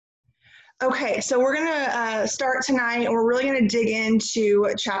Okay, so we're going to start tonight, and we're really going to dig into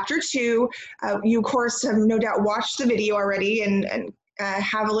Chapter 2. You, of course, have no doubt watched the video already and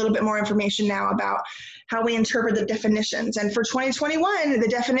have a little bit more information now about how we interpret the definitions. And for 2021, the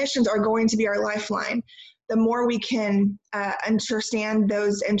definitions are going to be our lifeline. The more we can understand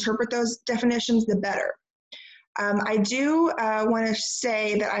those, interpret those definitions, the better. I do want to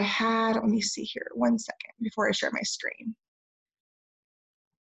say that I had, let me see here, 1 second before I share my screen.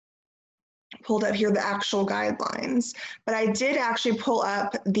 Pulled up here the actual guidelines, but I did actually pull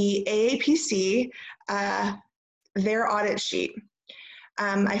up the AAPC, their audit sheet.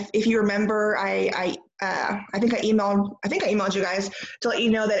 If you remember, I think I emailed you guys to let you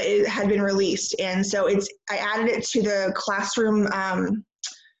know that it had been released, and so I added it to the classroom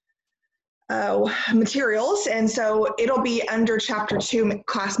materials, and so it'll be under Chapter 2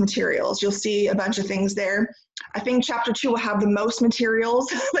 class materials. You'll see a bunch of things there. I think Chapter 2 will have the most materials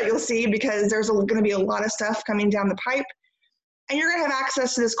that you'll see because there's going to be a lot of stuff coming down the pipe, and you're going to have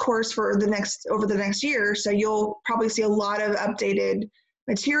access to this course for over the next year, so you'll probably see a lot of updated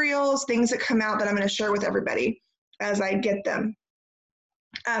materials, things that come out that I'm going to share with everybody as I get them.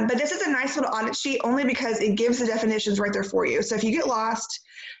 But this is a nice little audit sheet only because it gives the definitions right there for you. So if you get lost,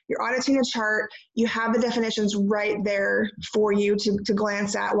 you're auditing a chart, you have the definitions right there for you to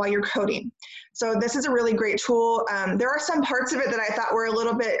glance at while you're coding. So this is a really great tool. There are some parts of it that I thought were a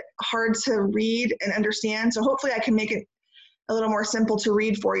little bit hard to read and understand. So hopefully I can make it a little more simple to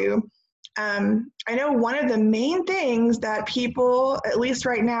read for you. I know one of the main things that people, at least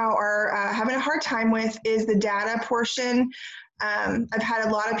right now, are having a hard time with is the data portion. I've had a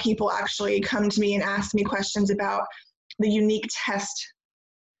lot of people actually come to me and ask me questions about the unique test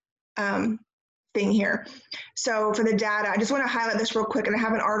thing here. So for the data, I just want to highlight this real quick, and I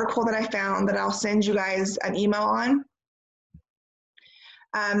have an article that I found that I'll send you guys an email on.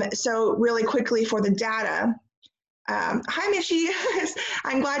 So really quickly for the data, hi Mishi,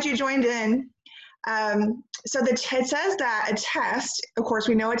 I'm glad you joined in. So it says that a test, of course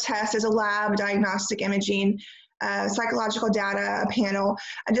we know a test is a lab, diagnostic imaging, psychological data, a panel.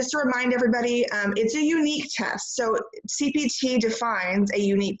 Just to remind everybody, it's a unique test. So CPT defines a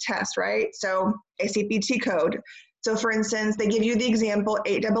unique test, right? So a CPT code. So for instance, they give you the example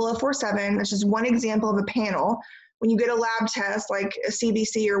 80047, which is one example of a panel. When you get a lab test like a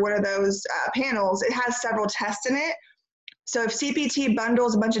CBC or one of those panels, it has several tests in it. So if CPT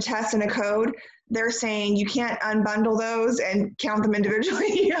bundles a bunch of tests in a code, they're saying you can't unbundle those and count them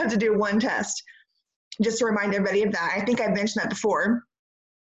individually. You have to do one test. Just to remind everybody of that. I think I've mentioned that before.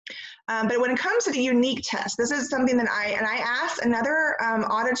 But when it comes to the unique test, this is something that I asked another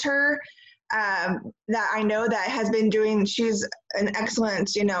auditor that I know that has been doing, she's an excellent,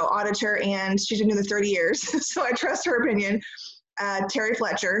 auditor, and she's been doing this 30 years. So I trust her opinion, Terry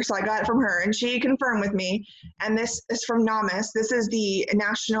Fletcher. So I got it from her and she confirmed with me. And this is from NAMAS. This is the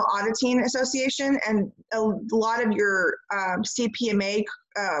National Auditing Association. And a lot of your CPMA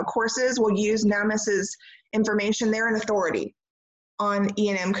courses will use NAMAS's information. They're an authority on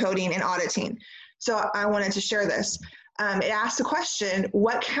E&M coding and auditing. So I wanted to share this. It asks the question,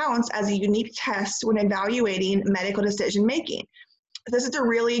 what counts as a unique test when evaluating medical decision making? This is a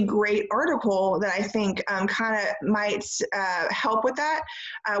really great article that I think kind of might help with that.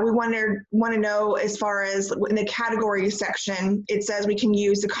 We want to know, as far as in the category section, it says we can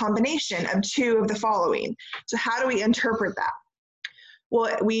use the combination of two of the following. So how do we interpret that? Well,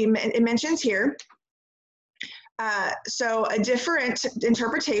 it mentions here, so a different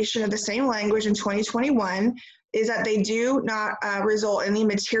interpretation of the same language in 2021 is that they do not result in any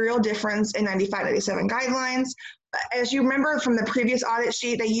material difference in 95-97 guidelines. As you remember from the previous audit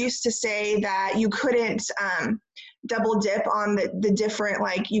sheet, they used to say that you couldn't double dip on the different,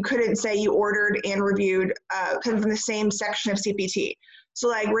 like you couldn't say you ordered and reviewed kind of from the same section of CPT. So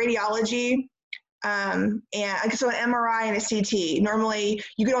like radiology, and so an MRI and a CT, normally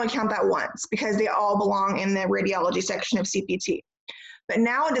you could only count that once because they all belong in the radiology section of CPT. But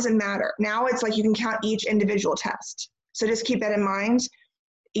now it doesn't matter. Now it's like you can count each individual test. So just keep that in mind.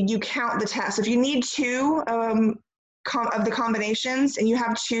 You count the tests. If you need two of the combinations and you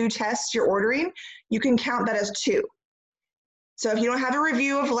have two tests you're ordering, you can count that as two. So if you don't have a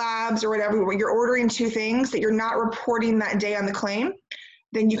review of labs or whatever, where you're ordering two things that you're not reporting that day on the claim,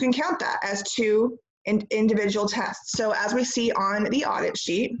 then you can count that as two individual tests. So as we see on the audit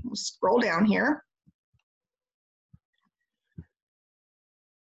sheet, we'll scroll down here.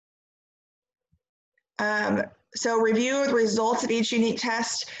 So review the results of each unique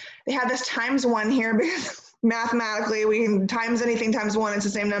test. They have this ×1 here because mathematically, we can times anything times 1, it's the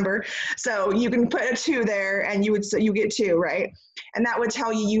same number. So you can put a 2 there and you get 2, right? And that would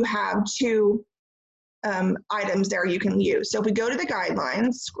tell you you have 2 items there you can use. So if we go to the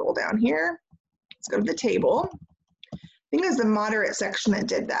guidelines, scroll down here, let's go to the table. I think it was the moderate section that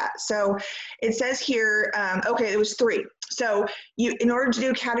did that. So it says here, okay, it was 3. So in order to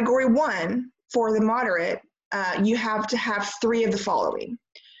do category 1 for the moderate, you have to have 3 of the following.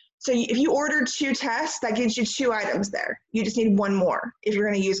 So if you order 2 tests, that gives you 2 items there. You just need 1 more if you're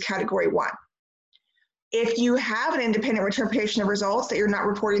going to use category 1. If you have an independent interpretation of results that you're not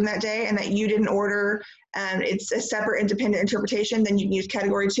reporting that day and that you didn't order, and it's a separate independent interpretation, then you can use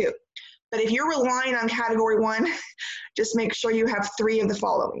category 2. But if you're relying on category 1, just make sure you have 3 of the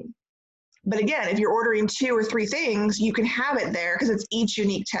following. But again, if you're ordering 2 or 3 things, you can have it there because it's each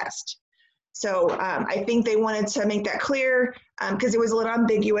unique test. So I think they wanted to make that clear because it was a little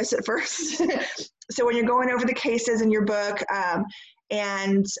ambiguous at first. So when you're going over the cases in your book or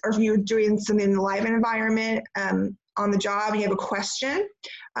if you're doing something in the live environment on the job and you have a question,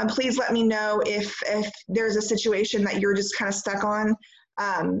 please let me know if there's a situation that you're just kind of stuck on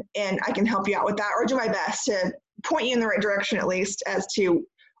and I can help you out with that or do my best to point you in the right direction at least as to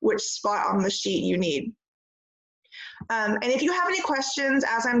which spot on the sheet you need. And if you have any questions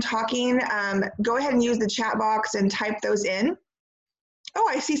as I'm talking, go ahead and use the chat box and type those in. Oh,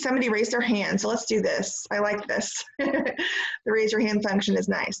 I see somebody raised their hand, so let's do this. I like this. The raise your hand function is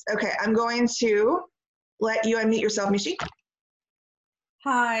nice. Okay, I'm going to let you unmute yourself, Mishi.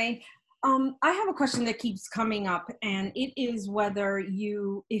 Hi. I have a question that keeps coming up, and it is whether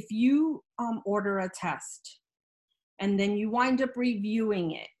if you order a test and then you wind up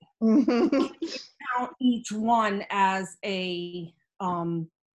reviewing it, count each one as a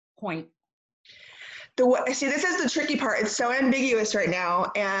point. See, this is the tricky part. It's so ambiguous right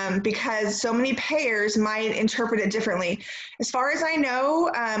now because so many payers might interpret it differently. As far as I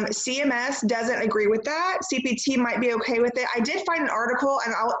know, CMS doesn't agree with that. CPT might be okay with it. I did find an article,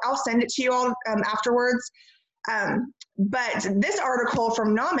 and I'll send it to you all afterwards. But this article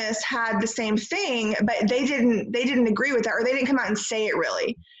from NAMIS had the same thing, but they didn't agree with that, or they didn't come out and say it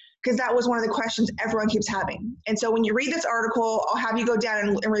really, because that was one of the questions everyone keeps having. And so when you read this article, I'll have you go down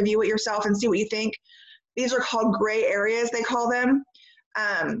and review it yourself and see what you think. These are called gray areas, they call them.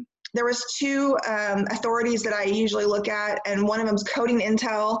 There was 2 authorities that I usually look at, and one of them is Coding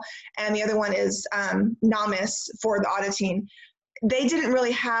Intel, and the other one is NAMIS for the auditing. They didn't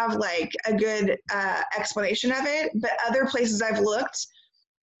really have like a good explanation of it, but other places I've looked,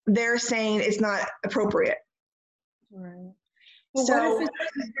 they're saying it's not appropriate. Right. Well, So, what if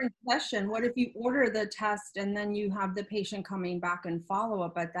it's a different session? What if you order the test and then you have the patient coming back and follow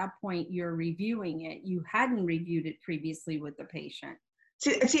up? At that point, you're reviewing it. You hadn't reviewed it previously with the patient.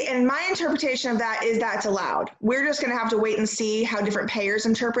 See, and my interpretation of that is that's allowed. We're just going to have to wait and see how different payers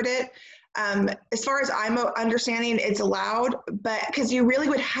interpret it. As far as I'm understanding, it's allowed, but because you really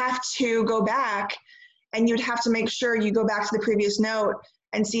would have to go back and you'd have to make sure you go back to the previous note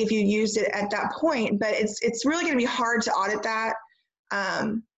and see if you used it at that point. But it's really going to be hard to audit that.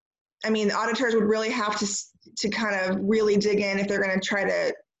 I mean, auditors would really have to kind of really dig in if they're going to try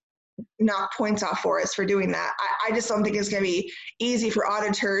to knock points off for us for doing that. I just don't think it's going to be easy for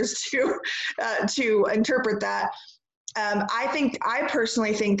auditors to interpret that. I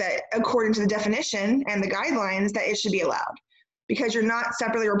personally think that according to the definition and the guidelines that it should be allowed because you're not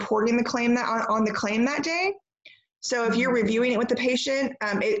separately reporting the claim that on the claim that day. So if you're reviewing it with the patient,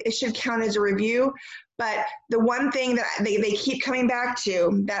 it should count as a review. But the one thing that they keep coming back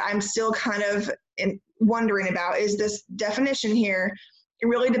to that I'm still kind of wondering about is this definition here. It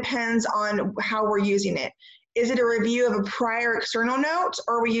really depends on how we're using it. Is it a review of a prior external note,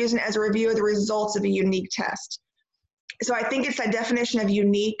 or are we using it as a review of the results of a unique test? So I think it's that definition of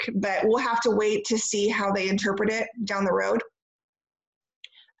unique, but we'll have to wait to see how they interpret it down the road.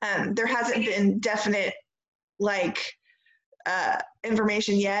 There hasn't been definite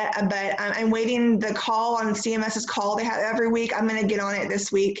information yet, but I'm waiting the call on CMS's call they have every week. I'm going to get on it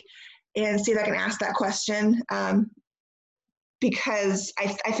this week and see if I can ask that question because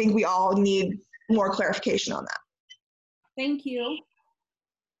I think we all need more clarification on that. Thank you.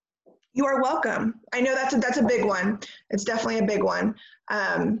 You are welcome. I know that's a big one. It's definitely a big one.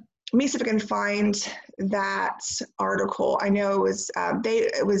 Let me see if I can find that article. I know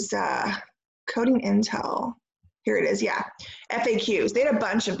it was Coding Intel. Here it is, yeah. FAQs. They had a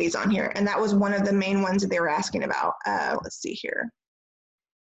bunch of these on here, and that was one of the main ones that they were asking about. Let's see here.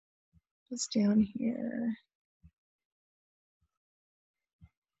 It's down here.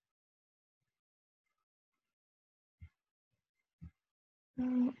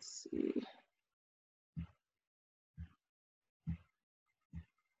 Let's see.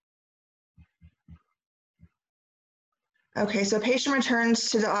 Okay, so patient returns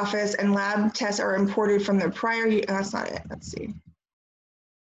to the office and lab tests are imported from the prior, that's not it, let's see.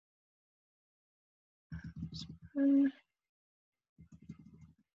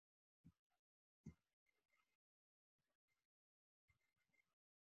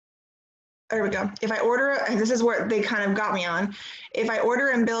 There we go. If I order, this is where they kind of got me on. If I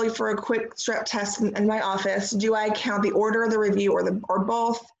order and bill for a quick strep test in my office, do I count the order, the review, or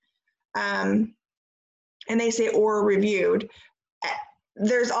both? And they say or reviewed.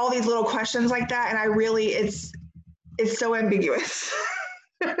 There's all these little questions like that, and I really, it's so ambiguous.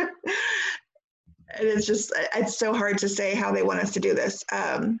 It's just, it's so hard to say how they want us to do this.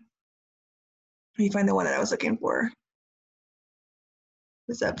 Let me find the one that I was looking for.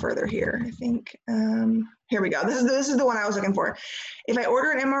 It's up further here, I think. Here we go. This is the one I was looking for. If I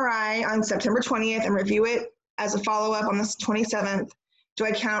order an MRI on September 20th and review it as a follow-up on the 27th, do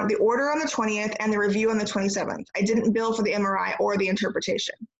I count the order on the 20th and the review on the 27th? I didn't bill for the MRI or the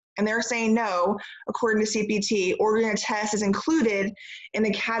interpretation. And they're saying no, according to CPT, ordering a test is included in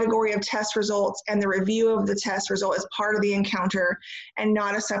the category of test results, and the review of the test result is part of the encounter and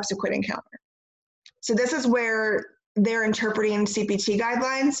not a subsequent encounter. So this is where they're interpreting CPT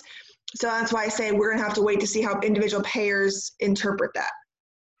guidelines. So that's why I say we're gonna have to wait to see how individual payers interpret that.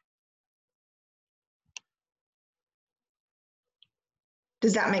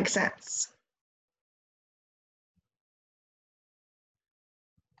 Does that make sense?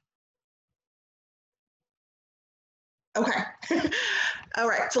 Okay. All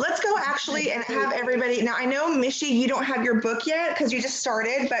right, so let's go actually and have everybody, now I know Mishi, you don't have your book yet because you just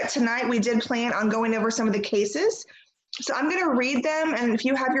started, but tonight we did plan on going over some of the cases. So I'm gonna read them, and if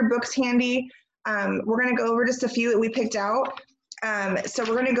you have your books handy, we're gonna go over just a few that we picked out. So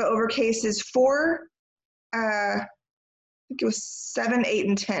we're gonna go over cases 4, I think it was 7, 8,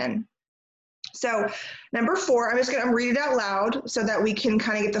 and 10. So number 4, I'm just gonna read it out loud so that we can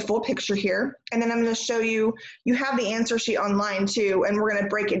kind of get the full picture here. And then I'm gonna show you, you have the answer sheet online too, and we're gonna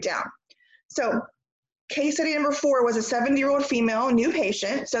break it down. So case study number 4 was a 70-year-old female, new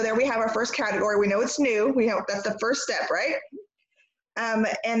patient. So there we have our first category. We know it's new. We know that's the first step, right?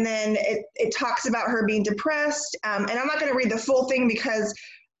 And then it talks about her being depressed. And I'm not gonna read the full thing because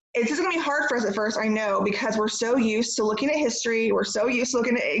it's just gonna be hard for us at first, I know, because we're so used to looking at history, we're so used to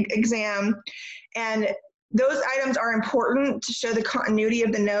looking at exam, and those items are important to show the continuity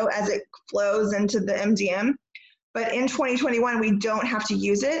of the note as it flows into the MDM. But in 2021, we don't have to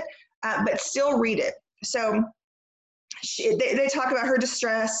use it, but still read it. So they talk about her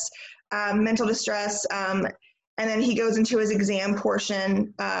distress, mental distress, and then he goes into his exam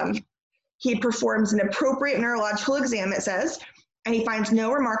portion. He performs an appropriate neurological exam, it says, and he finds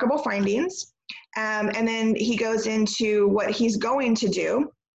no remarkable findings. And then he goes into what he's going to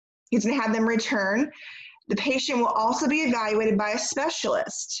do. He's going to have them return. The patient will also be evaluated by a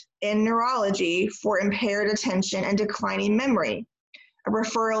specialist in neurology for impaired attention and declining memory. A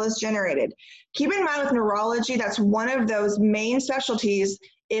referral is generated. Keep in mind with neurology, that's one of those main specialties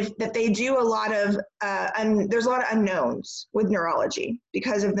that they do a lot of, there's a lot of unknowns with neurology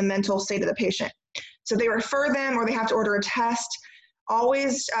because of the mental state of the patient. So they refer them or they have to order a test.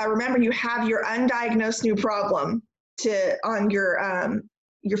 Always remember you have your undiagnosed new problem on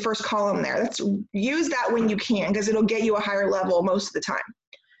your first column there. Use that when you can because it'll get you a higher level most of the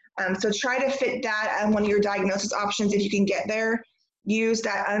time. So try to fit that on one of your diagnosis options if you can get there. Use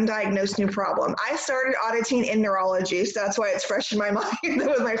that undiagnosed new problem. I started auditing in neurology, so that's why it's fresh in my mind. That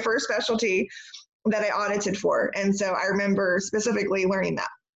was my first specialty that I audited for. And so I remember specifically learning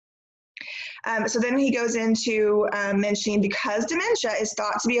that. So then he goes into mentioning because dementia is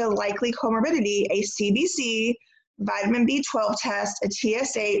thought to be a likely comorbidity, a CBC, vitamin B12 test, a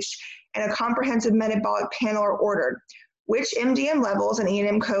TSH, and a comprehensive metabolic panel are ordered. Which MDM levels and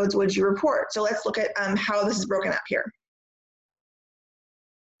E&M codes would you report? So let's look at how this is broken up here.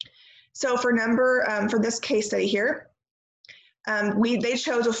 So for this case study here, they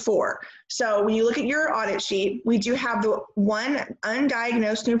chose a 4. So when you look at your audit sheet, we do have the one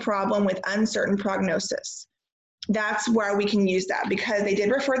undiagnosed new problem with uncertain prognosis. That's where we can use that because they did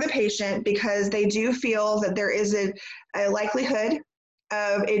refer the patient because they do feel that there is a likelihood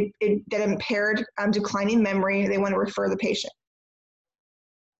of that impaired declining memory. They want to refer the patient.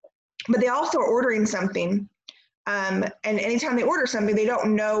 But they also are ordering something. And anytime they order something, they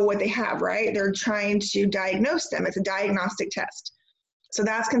don't know what they have, right? They're trying to diagnose them. It's a diagnostic test. So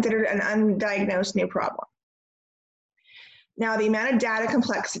that's considered an undiagnosed new problem. Now, the amount of data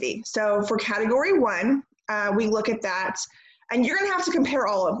complexity. So for category 1, we look at that, and you're gonna have to compare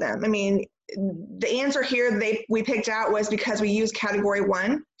all of them. I mean, the answer here we picked out was because we used category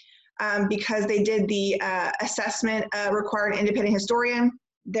 1. because they did the assessment required independent historian.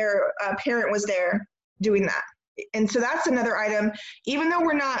 Their parent was there doing that. And so that's another item. Even though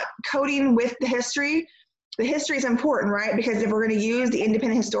we're not coding with the history is important, right? Because if we're going to use the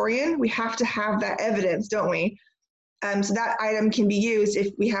independent historian, we have to have that evidence, don't we? So that item can be used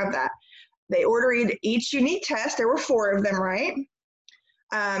if we have that. They ordered each unique test. There were 4 of them, right?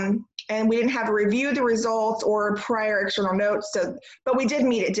 And we didn't have to review the results or prior external notes. So, but we did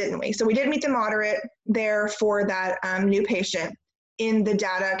meet it, didn't we? So we did meet the moderate there for that new patient in the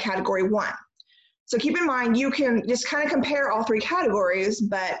data category 1. So keep in mind, you can just kind of compare all 3 categories,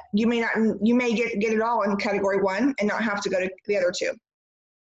 but you may get it all in category 1 and not have to go to the other 2.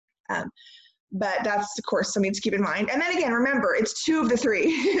 But that's, of course, something to keep in mind. And then again, remember, it's 2 of the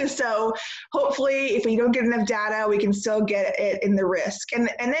 3. So hopefully, if we don't get enough data, we can still get it in the risk. And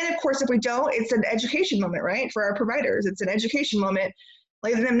then, of course, if we don't, it's an education moment, right? For our providers, it's an education moment,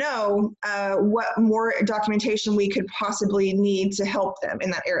 letting them know what more documentation we could possibly need to help them in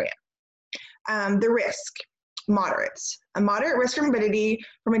that area. The risk, moderates. A moderate risk or morbidity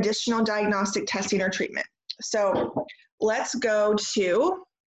from additional diagnostic testing or treatment. So let's go to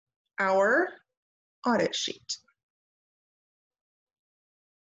our audit sheet.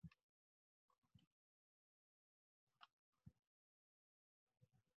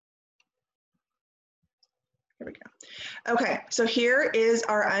 Here we go. Okay, so here is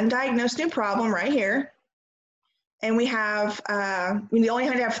our undiagnosed new problem right here. And we have, we only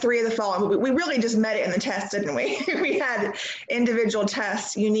had to have 3 of the following, but we really just met it in the test, didn't we? We had individual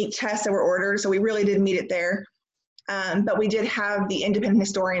tests, unique tests that were ordered, so we really did meet it there. But we did have the independent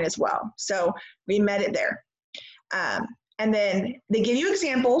historian as well. So we met it there. And then they give you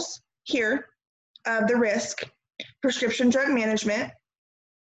examples here of the risk, prescription drug management,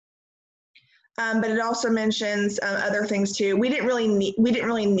 but it also mentions other things too. We didn't really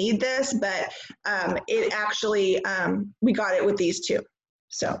need this, but it actually, we got it with these 2.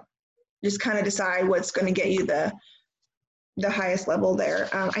 So just kind of decide what's going to get you the highest level there.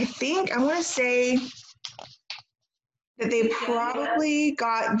 I think, I want to say that they probably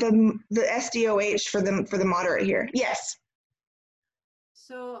got the SDOH for the moderate here. Yes.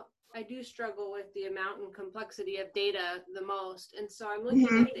 So I do struggle with the amount and complexity of data the most. And so I'm looking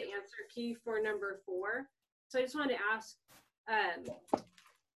at the answer key for number 4. So I just wanted to ask,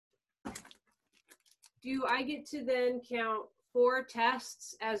 do I get to then count 4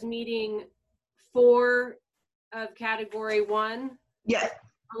 tests as meeting 4 of category 1? Yes.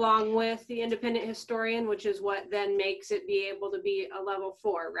 Along with the independent historian, which is what then makes it be able to be a level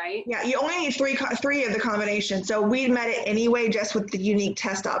 4, right? Yeah, you only need 3 of the combination. So we met it anyway, just with the unique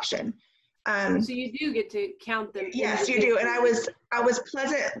test option. So you do get to count them. Yes, you do. And I was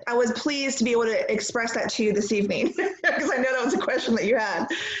pleased to be able to express that to you this evening because I know that was a question that you had.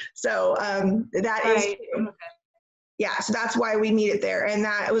 So that is, okay. Yeah, so that's why we need it there. And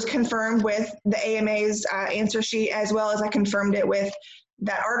that was confirmed with the AMA's answer sheet, as well as I confirmed it with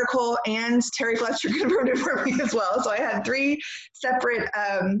that article, and Terry Fletcher confirmed it for me as well. So I had 3 separate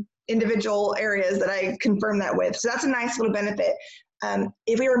individual areas that I confirmed that with. So that's a nice little benefit.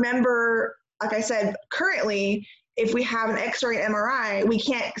 If we remember, like I said, currently, if we have an X-ray and MRI, we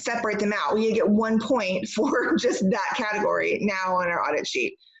can't separate them out. We get 1 point for just that category now on our audit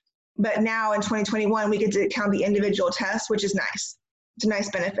sheet. But now in 2021, we get to count the individual tests, which is nice. It's a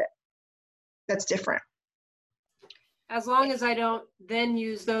nice benefit. That's different. As long as I don't then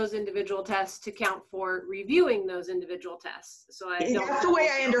use those individual tests to count for reviewing those individual tests. So that's the way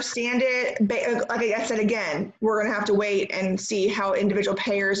I understand it. Like I said, again, we're going to have to wait and see how individual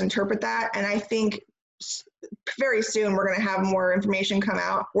payers interpret that. And I think very soon we're going to have more information come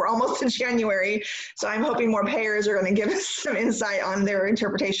out. We're almost in January, so I'm hoping more payers are going to give us some insight on their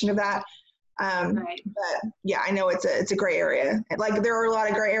interpretation of that. Right. But yeah, I know it's a gray area. Like there are a lot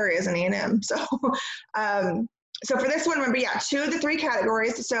of gray areas in A&M. So. So for this one, remember, yeah, 2 of the 3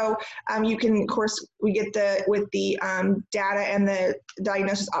 categories. So you can, of course, we get with the data and the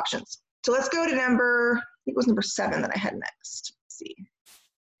diagnosis options. So let's go to number, I think it was number 7 that I had next. Let's see.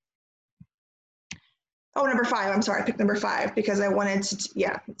 Oh, number 5. I'm sorry, I picked number 5 because I wanted to,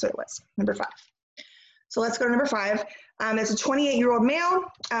 yeah, that's what it was, number 5. So let's go to number 5. It's a 28-year-old male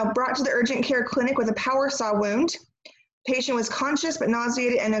brought to the urgent care clinic with a power saw wound. Patient was conscious but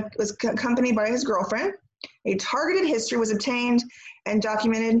nauseated and was accompanied by his girlfriend. A targeted history was obtained and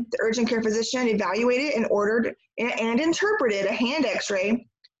documented. The urgent care physician evaluated and ordered and interpreted a hand x-ray,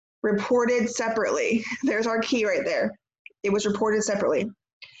 reported separately. There's our key right there. It was reported separately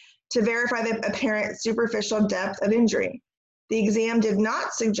to verify the apparent superficial depth of injury. The exam did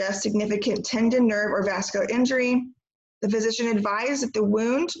not suggest significant tendon, nerve, or vascular injury. The physician advised that the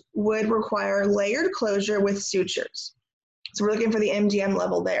wound would require layered closure with sutures. So we're looking for the MDM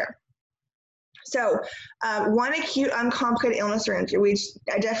level there. So one acute uncomplicated illness or injury, which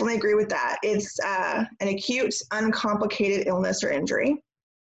I definitely agree with that. It's an acute uncomplicated illness or injury.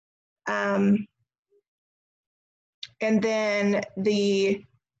 And then the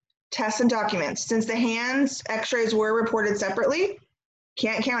tests and documents. Since the hands x-rays were reported separately,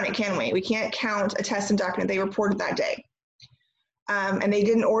 can't count it, can we? We can't count a test and document they reported that day. And they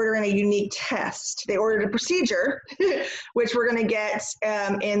didn't order in a unique test. They ordered a procedure, which we're going to get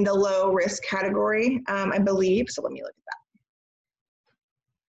in the low risk category, I believe. So let me look at that.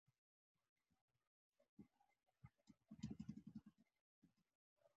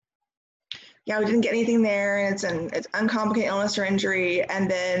 Yeah, we didn't get anything there, and it's uncomplicated illness or injury. And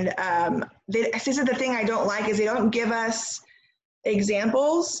then this is the thing I don't like is they don't give us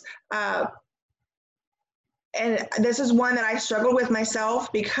examples. And this is one that I struggled with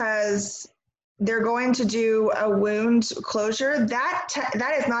myself because they're going to do a wound closure. That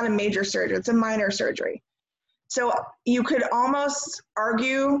is not a major surgery, it's a minor surgery. So you could almost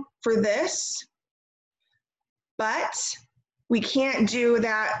argue for this, but we can't do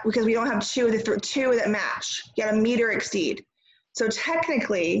that because we don't have two that match. You got to meet or exceed. So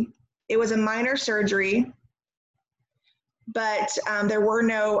technically, it was a minor surgery, but there were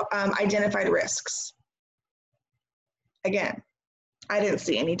no identified risks. Again, I didn't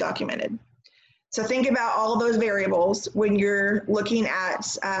see any documented. So think about all of those variables when you're looking at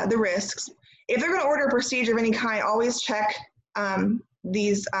the risks. If they're going to order a procedure of any kind, always check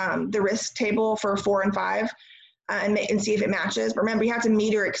the risk table for 4 and 5 and see if it matches. But remember, you have to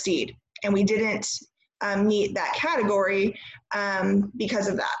meet or exceed, and we didn't meet that category because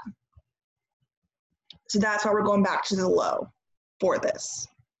of that. So that's why we're going back to the low for this.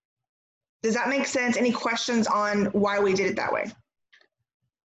 Does that make sense? Any questions on why we did it that way?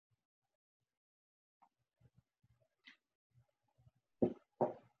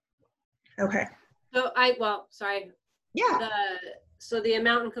 Okay. So sorry. Yeah. So the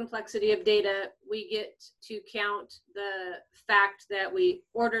amount and complexity of data, we get to count the fact that we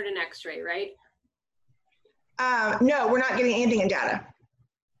ordered an x-ray, right? No, we're not getting anything in data.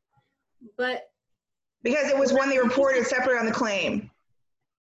 But because it was one they reported separately on the claim.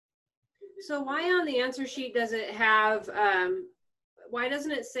 So why on the answer sheet does it have, why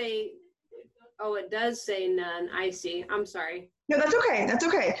doesn't it say, oh, it does say none, I see, I'm sorry. No, that's okay, that's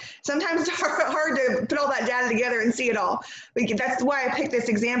okay. Sometimes it's hard to put all that data together and see it all. That's why I picked this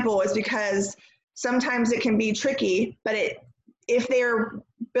example, is because sometimes it can be tricky, but if they're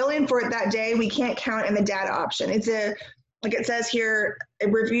billing for it that day, we can't count it in the data option. It's like it says here, a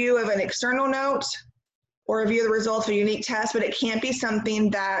review of an external note, or review the results of a unique test, but it can't be something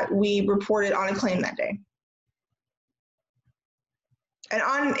that we reported on a claim that day.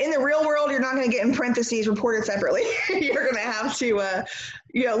 And in the real world, you're not going to get in parentheses reported separately. You're going to have to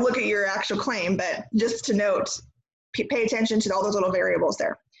look at your actual claim, but just to note, pay attention to all those little variables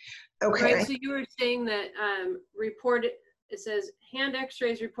there. Okay. Right, so you were saying that it says hand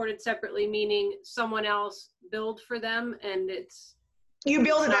x-rays reported separately, meaning someone else billed for them, and you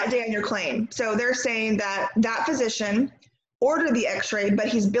billed it that day on your claim. So they're saying that that physician ordered the x-ray, but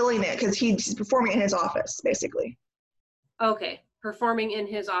he's billing it because he's performing in his office, basically. Okay, performing in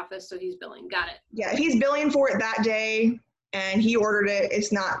his office, so he's billing. Got it. Yeah, if he's billing for it that day and he ordered it,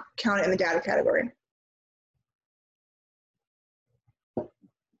 it's not counted in the data category.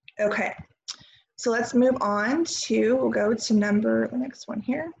 Okay, so let's move on to, we'll go to the next one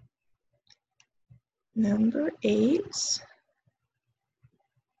here. Number 8.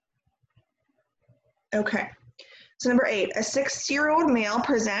 Okay, so number 8, a 60-year-old male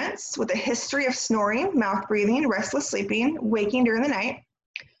presents with a history of snoring, mouth breathing, restless sleeping, waking during the night.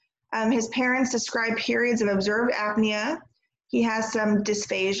 His parents describe periods of observed apnea. He has some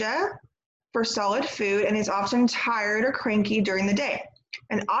dysphagia for solid food and is often tired or cranky during the day.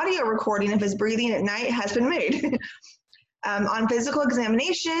 An audio recording of his breathing at night has been made. On physical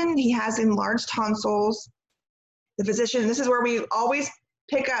examination, he has enlarged tonsils. The physician, this is where we always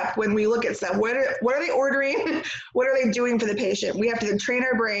pick up when we look at stuff. What are they ordering? What are they doing for the patient? We have to train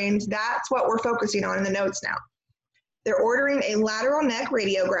our brains. That's what we're focusing on in the notes now. They're ordering a lateral neck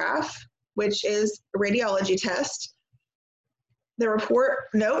radiograph, which is a radiology test. The report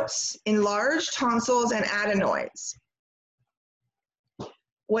notes enlarged tonsils and adenoids.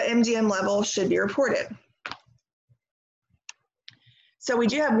 What MDM level should be reported? So we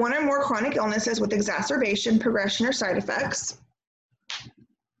do have one or more chronic illnesses with exacerbation, progression, or side effects.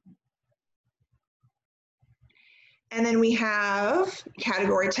 And then we have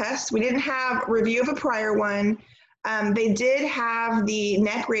category tests. We didn't have review of a prior one. They did have the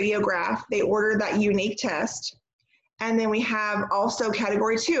neck radiograph. They ordered that unique test. And then we have also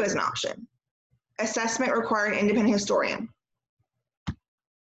category 2 as an option. Assessment requiring independent historian.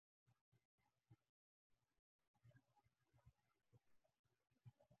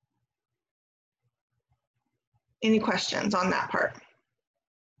 Any questions on that part?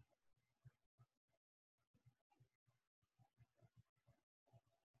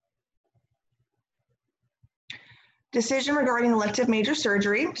 Decision regarding elective major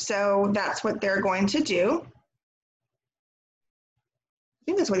surgery. So that's what they're going to do. I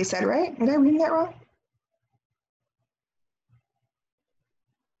think that's what he said, right? Did I read that wrong?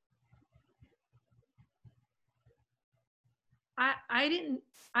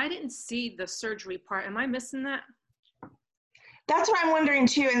 I didn't see the surgery part. Am I missing that? That's what I'm wondering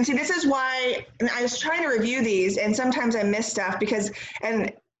too. And see, this is why, and I was trying to review these and sometimes I miss stuff because,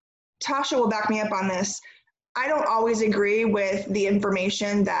 and Tasha will back me up on this, I don't always agree with the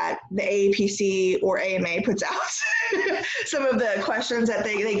information that the AAPC or AMA puts out. Some of the questions that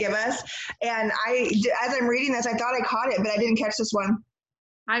they give us. And as I'm reading this, I thought I caught it, but I didn't catch this one.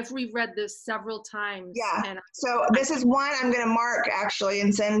 I've reread this several times. Yeah. And So this is one I'm going to mark actually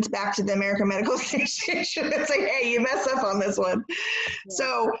and send back to the American Medical Association and say, hey, you messed up on this one. Yeah.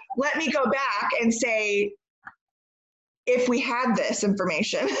 So let me go back and say, if we had this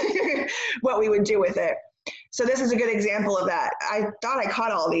information, what we would do with it. So this is a good example of that. I thought I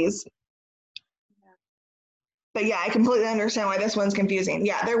caught all these. But yeah, I completely understand why this one's confusing.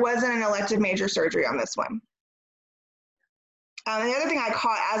 Yeah, there wasn't an elective major surgery on this one. And the other thing I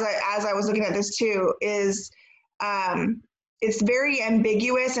caught as I was looking at this too is it's very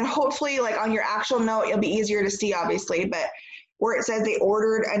ambiguous, and hopefully like on your actual note, it'll be easier to see obviously, but where it says they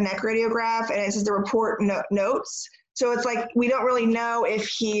ordered a neck radiograph and it says the report notes. So it's like, we don't really know if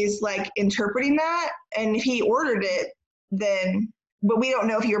he's like interpreting that, and if he ordered it, then, but we don't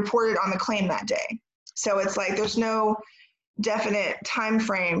know if he reported on the claim that day. So it's like, there's no definite time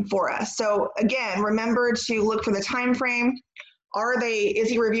frame for us. So again, remember to look for the time frame. Is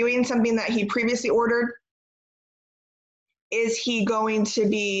he reviewing something that he previously ordered? Is he going to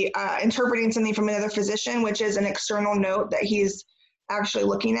be interpreting something from another physician, which is an external note that he's actually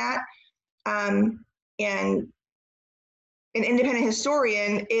looking at? And an independent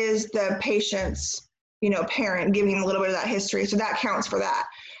historian is the patient's, parent, giving a little bit of that history. So that counts for that.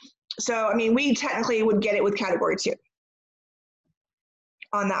 So, I mean, we technically would get it with category 2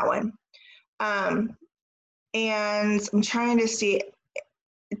 on that one. And I'm trying to see,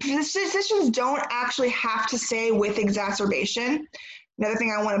 physicians don't actually have to say with exacerbation. Another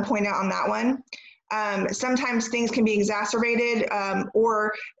thing I want to point out on that one. Sometimes things can be exacerbated,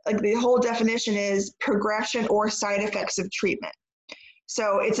 or like the whole definition is progression or side effects of treatment.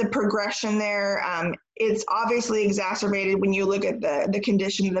 So it's a progression there. It's obviously exacerbated when you look at the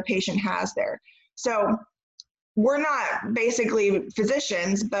condition the patient has there. So we're not basically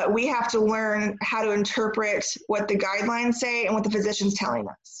physicians, but we have to learn how to interpret what the guidelines say and what the physician's telling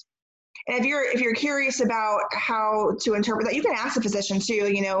us. And if you're curious about how to interpret that, you can ask the physician too,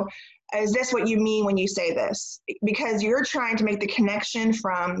 is this what you mean when you say this? Because you're trying to make the connection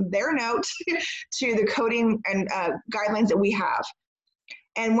from their note to the coding and guidelines that we have.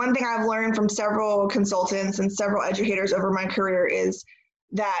 And one thing I've learned from several consultants and several educators over my career is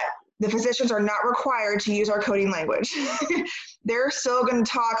that the physicians are not required to use our coding language. They're still going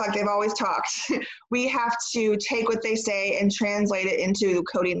to talk like they've always talked. We have to take what they say and translate it into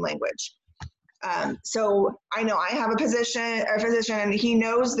coding language. So I know I have a physician, and he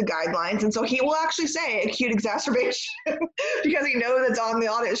knows the guidelines, and so he will actually say acute exacerbation because he knows it's on the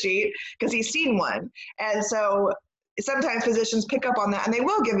audit sheet because he's seen one. And so sometimes physicians pick up on that, and they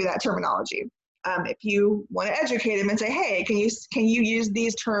will give you that terminology. If you want to educate them and say, hey, can you use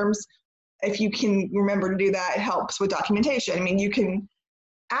these terms? If you can remember to do that, it helps with documentation. I mean, you can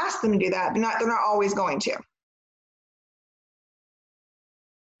ask them to do that, but they're not always going to.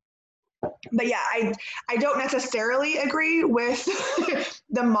 But yeah, I don't necessarily agree with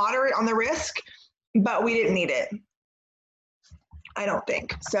the moderate on the risk, but we didn't need it. I don't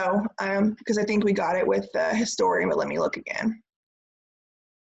think. So, because I think we got it with the historian, but let me look again.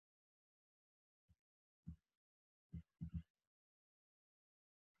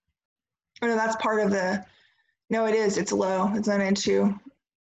 Oh, no, that's part of the, no, it is, it's low, it's 992.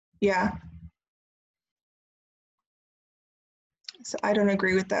 Yeah. So I don't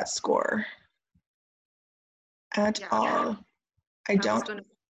agree with that score at all. I was don't. going to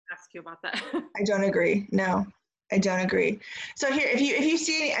ask you about that. I don't agree, no. I don't agree. So here, if you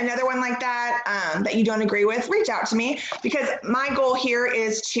see another one like that that you don't agree with, reach out to me, because my goal here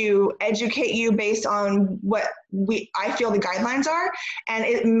is to educate you based on what I feel the guidelines are, and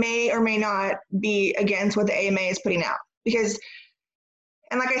it may or may not be against what the AMA is putting out. Because,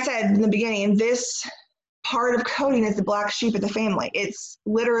 and like I said in the beginning, this part of coding is the black sheep of the family. It's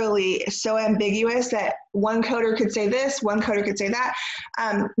literally so ambiguous that one coder could say this, one coder could say that.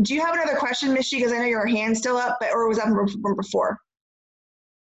 Do you have another question, Mishy? Because I know your hand's still up, or was that from before?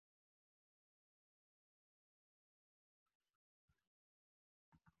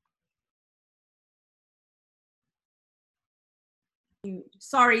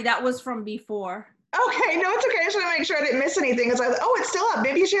 Sorry, that was from before. Okay, no, it's okay. I just want to make sure I didn't miss anything. Because I was like, oh, it's still up.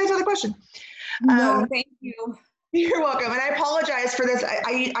 Maybe she has another question. No, thank you. You're welcome. And I apologize for this.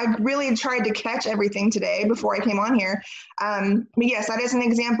 I really tried to catch everything today before I came on here. But yes, that is an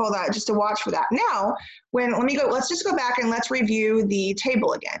example that just to watch for that. Now, let's just go back and let's review the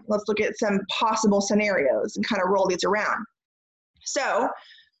table again. Let's look at some possible scenarios and kind of roll these around. So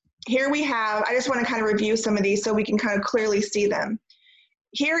here we have, I just want to kind of review some of these so we can kind of clearly see them.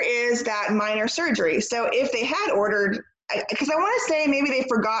 Here is that minor surgery. So if they had ordered, because I want to say maybe they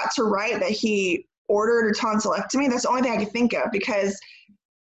forgot to write that he ordered a tonsillectomy. That's the only thing I could think of, because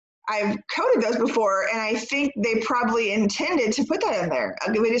I've coded those before, and I think they probably intended to put that in there.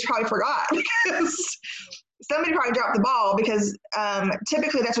 They just probably forgot, because somebody probably dropped the ball, because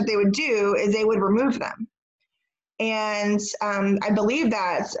typically that's what they would do, is they would remove them. And I believe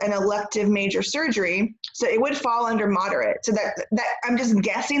that's an elective major surgery, so it would fall under moderate. So that I'm just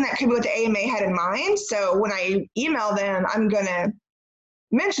guessing that could be what the AMA had in mind. So when I email them, I'm gonna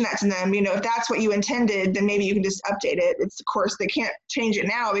mention that to them. You know, if that's what you intended, then maybe you can just update it. It's, of course, they can't change it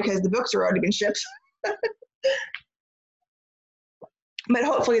now because the books are already been shipped. But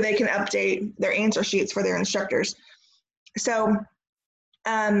hopefully they can update their answer sheets for their instructors. So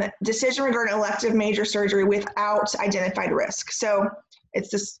decision regarding elective major surgery without identified risk. So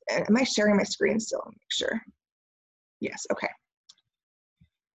it's this, am I sharing my screen still? Make sure. Yes, okay.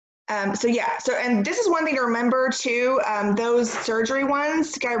 So yeah, and this is one thing to remember too, those surgery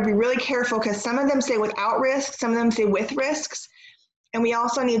ones, gotta be really careful, because some of them say without risk, some of them say with risks. And we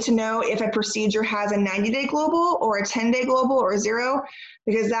also need to know if a procedure has a 90-day global or a 10-day global or a 0,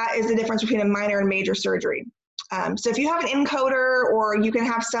 because that is the difference between a minor and major surgery. So if you have an encoder, or you can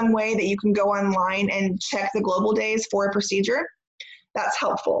have some way that you can go online and check the global days for a procedure, that's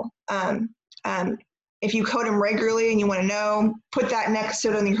helpful. If you code them regularly and you want to know, put that next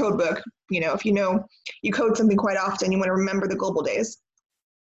to it in your code book. You know, if you know you code something quite often, you want to remember the global days.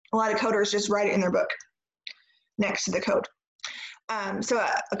 A lot of coders just write it in their book next to the code. So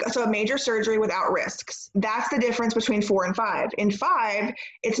a major surgery without risks. That's the difference between 4 and 5. In 5,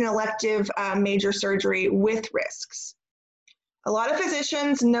 it's an elective major surgery with risks. A lot of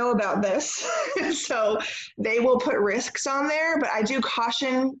physicians know about this, so they will put risks on there, but I do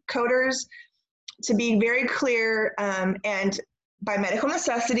caution coders to be very clear, and by medical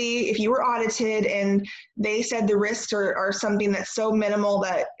necessity, if you were audited and they said the risks are something that's so minimal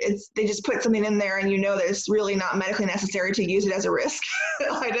that they just put something in there and you know that it's really not medically necessary to use it as a risk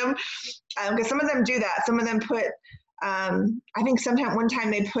item, because some of them do that. Some of them put, I think one time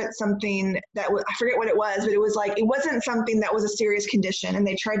they put something that was, I forget what it was, but it was like, it wasn't something that was a serious condition, and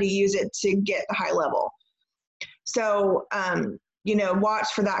they tried to use it to get the high level. So, you know, watch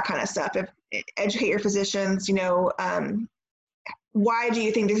for that kind of stuff. Educate your physicians, you know, why do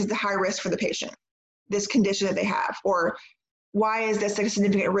you think this is a high risk for the patient, this condition that they have, or why is this a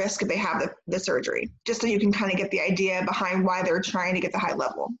significant risk if they have the surgery, just so you can kind of get the idea behind why they're trying to get the high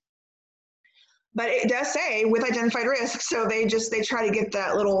level. But it does say with identified risk, so they try to get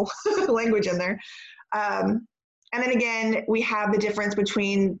that little language in there. And then again, we have the difference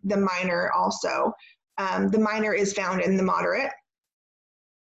between the minor also. The minor is found in the moderate,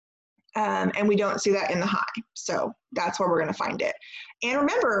 and we don't see that in the high. So that's where we're going to find it. And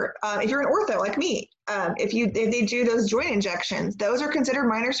remember, if you're an ortho like me, if they do those joint injections, those are considered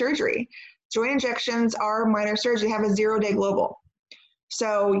minor surgery. Joint injections are minor surgery, have a 0-day global.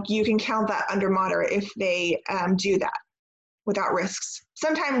 So you can count that under moderate if they do that without risks.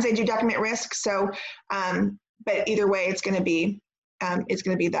 Sometimes they do document risks. So, but either way, it's going to be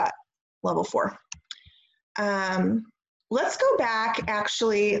that level 4. Let's go back,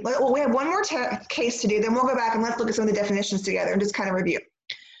 actually. Well, we have one more case to do, then we'll go back and let's look at some of the definitions together and just kind of review.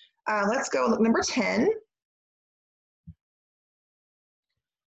 Let's go look number 10.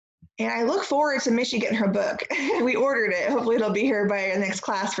 And I look forward to Mishy getting her book. We ordered it. Hopefully it'll be here by the next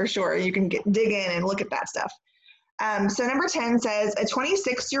class for sure. You can dig in and look at that stuff. So number 10 says, a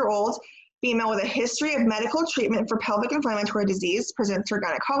 26-year-old female with a history of medical treatment for pelvic inflammatory disease, presents to her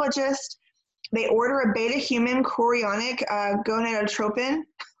gynecologist. They order a beta human chorionic gonadotropin,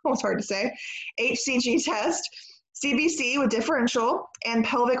 oh, it's hard to say, HCG test, CBC with differential, and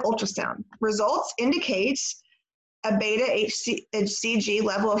pelvic ultrasound. Results indicate a beta HCG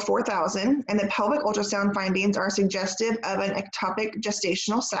level of 4,000, and the pelvic ultrasound findings are suggestive of an ectopic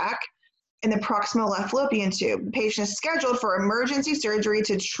gestational sac in the proximal left fallopian tube. The patient is scheduled for emergency surgery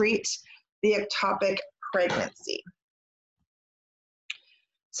to treat the ectopic pregnancy.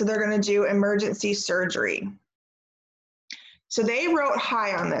 So they're going to do emergency surgery. So they wrote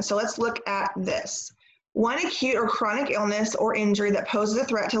high on this. So let's look at this. One acute or chronic illness or injury that poses a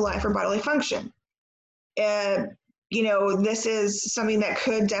threat to life or bodily function. You know, this is something that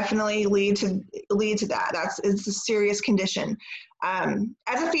could definitely lead to that. It's a serious condition.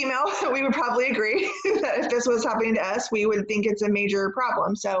 As a female, we would probably agree that if this was happening to us, we would think it's a major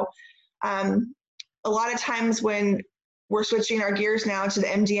problem. So a lot of times when we're switching our gears now to the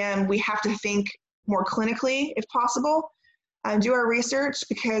MDM, we have to think more clinically if possible. Do our research,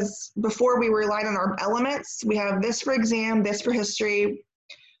 because before we relied on our elements. We have this for exam, this for history.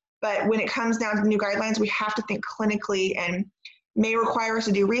 But when it comes down to the new guidelines, we have to think clinically and may require us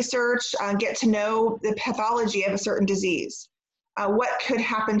to do research, get to know the pathology of a certain disease. What could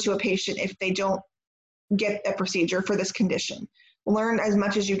happen to a patient if they don't get a procedure for this condition? Learn as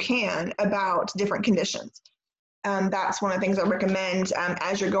much as you can about different conditions. That's one of the things I recommend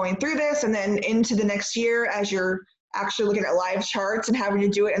as you're going through this, and then into the next year as you're actually looking at live charts and having to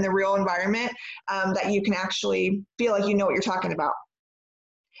do it in the real environment, that you can actually feel like you know what you're talking about.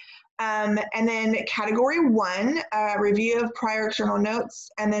 And then category 1, review of prior external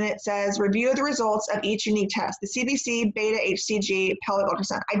notes. And then it says review of the results of each unique test, the CBC, beta, HCG, pelvic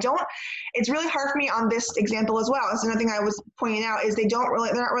ultrasound. It's really hard for me on this example as well. That's another thing I was pointing out is they're not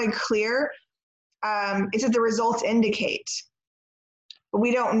really clear. It says the results indicate, but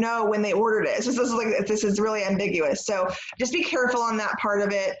we don't know when they ordered it. So this is really ambiguous. So just be careful on that part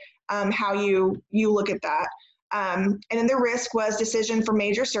of it, how you look at that. And then the risk was decision for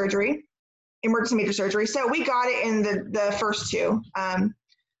major surgery, emergency major surgery. So we got it in the first two.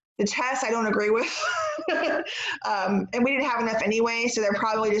 The test I don't agree with, and we didn't have enough anyway, so they're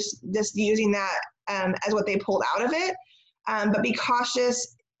probably just using that as what they pulled out of it. But be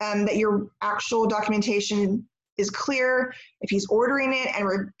cautious that your actual documentation is clear. If he's ordering it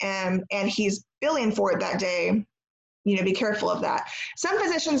and he's billing for it that day, be careful of that. Some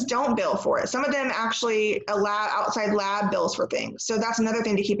physicians don't bill for it. Some of them actually allow outside lab bills for things. So that's another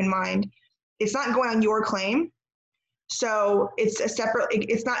thing to keep in mind. It's not going on your claim. So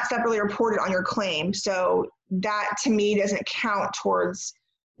it's not separately reported on your claim. So that to me doesn't count towards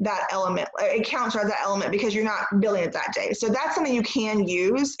that element. It counts towards that element because you're not billing it that day. So that's something you can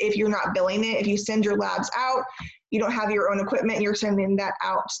use if you're not billing it. If you send your labs out, you don't have your own equipment, you're sending that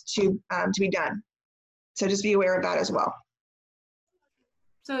out to be done. So just be aware of that as well.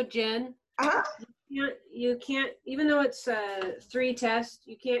 So Jen, Uh-huh. you can't, even though it's 3 tests,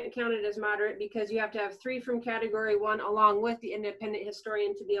 you can't count it as moderate because you have to have 3 from category 1 along with the independent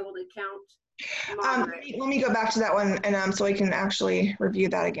historian to be able to count moderate. Let me go back to that one, and so we can actually review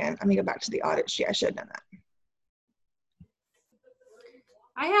that again. Let me go back to the audit sheet. I should have done that.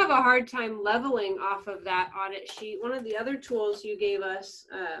 I have a hard time leveling off of that audit sheet. One of the other tools you gave us,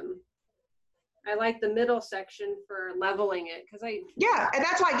 I like the middle section for leveling it because Yeah, and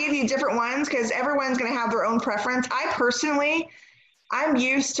that's why I gave you different ones because everyone's going to have their own preference. I'm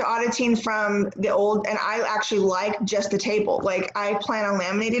used to auditing from the old, and I actually like just the table. Like I plan on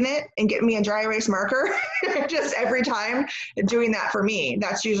laminating it and getting me a dry erase marker just every time, doing that for me.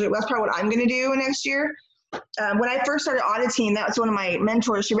 That's probably what I'm going to do next year. When I first started auditing, that's one of my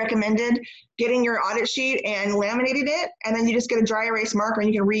mentors. She recommended getting your audit sheet and laminating it, and then you just get a dry erase marker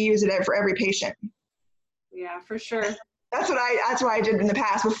and you can reuse it for every patient. Yeah, for sure. That's what I did in the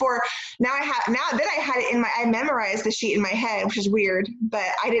past. Before, now that I had it I memorized the sheet in my head, which is weird, but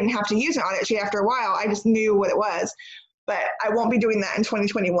I didn't have to use an audit sheet after a while. I just knew what it was. But I won't be doing that in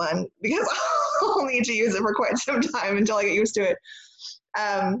 2021 because I'll need to use it for quite some time until I get used to it.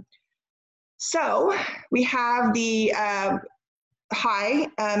 So we have the high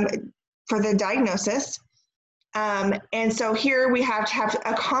for the diagnosis. And so here we have to have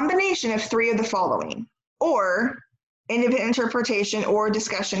a combination of 3 of the following, or independent interpretation or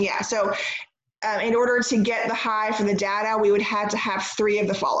discussion. Yeah, so in order to get the high for the data, we would have to have 3 of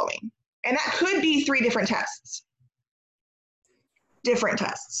the following. And that could be 3 different tests.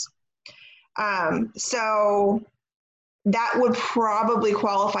 So that would probably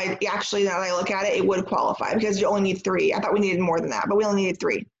qualify. Actually, now that I look at it, it would qualify because you only need 3. I thought we needed more than that, but we only needed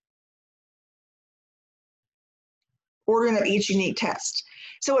 3. ordering of each unique test.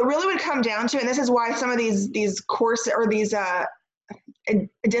 So it really would come down to, and this is why some of these courses or these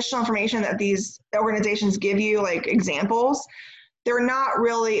additional information that these organizations give you, like examples, they're not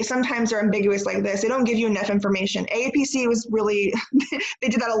really, sometimes they're ambiguous like this. They don't give you enough information. AAPC was really, they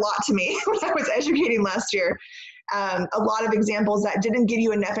did that a lot to me when I was educating last year. A lot of examples that didn't give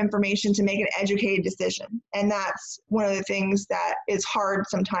you enough information to make an educated decision. And that's one of the things that is hard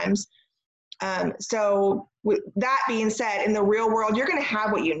sometimes. So with that being said, in the real world, you're going to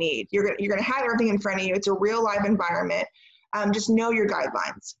have what you need. You're going to have everything in front of you. It's a real live environment. Just know your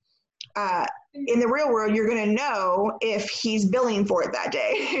guidelines. In the real world, you're going to know if he's billing for it that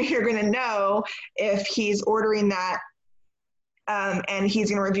day. You're going to know if he's ordering that, and he's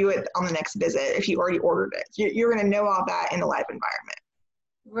going to review it on the next visit if he already ordered it. You're going to know all that in a live environment.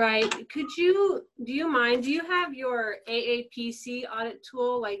 Right. Do you mind, do you have your AAPC audit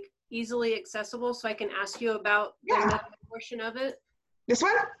tool like easily accessible so I can ask you about the medical portion of it? This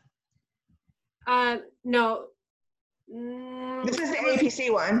one? No. This is the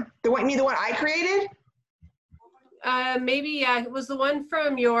AAPC one. The one, you mean the one I created? Maybe, yeah. It was the one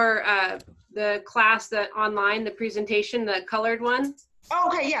from your, the class that online, the presentation, the colored one. Oh,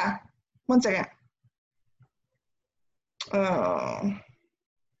 okay, yeah. One second. Oh.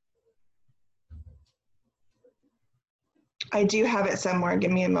 I do have it somewhere.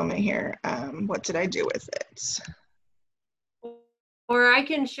 Give me a moment here. What did I do with it? Or I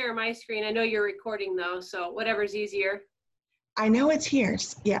can share my screen. I know you're recording though, so whatever's easier. I know it's here.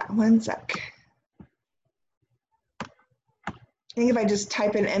 Yeah, one sec. I think if I just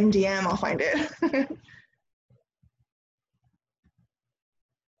type in MDM, I'll find it. I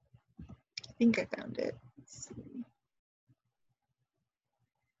think I found it. Let's see.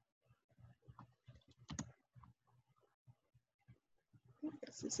 I think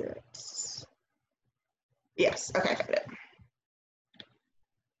this is it. Yes, okay, I found it.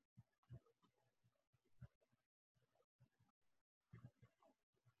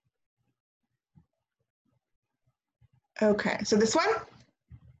 Okay, so this one?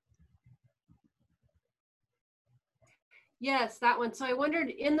 Yes, that one. So I wondered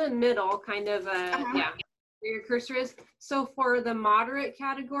in the middle, kind of, yeah, where your cursor is. So for the moderate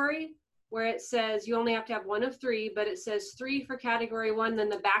category, where it says you only have to have one of three, but it says 3 for category 1, then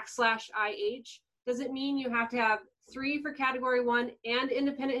the /IH, does it mean you have to have 3 for category 1 and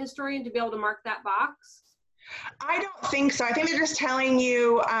independent historian to be able to mark that box? I don't think so. I think they're just telling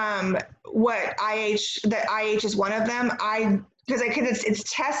you what that IH is one of them. Because it's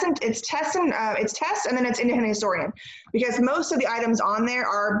test and then it's independent historian, because most of the items on there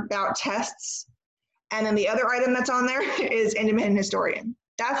are about tests, and then the other item that's on there is independent historian.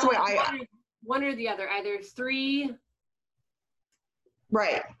 That's what one or the other, either 3.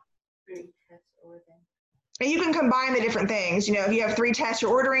 Right. And you can combine the different things. You know, if you have 3 tests you're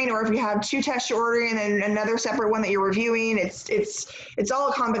ordering, or if you have 2 tests you're ordering and another separate one that you're reviewing, it's all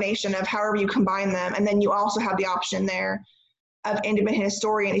a combination of however you combine them. And then you also have the option there of independent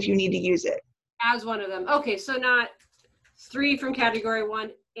historian if you need to use it. As one of them. Okay, so not 3 from category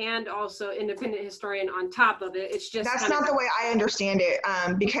 1 and also independent historian on top of it. It's just that's not the way I understand it,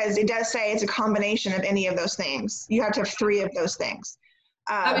 because it does say it's a combination of any of those things. You have to have 3 of those things.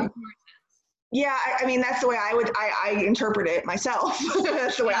 That makes more sense. Yeah, I mean, that's the way I interpret it myself.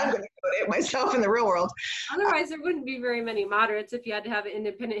 That's the way I'm going to put it myself in the real world. Otherwise, there wouldn't be very many moderates if you had to have an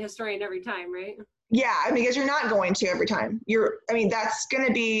independent historian every time, right? Yeah, I mean, because you're not going to every time. That's going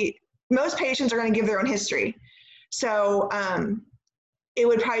to be, most patients are going to give their own history. So it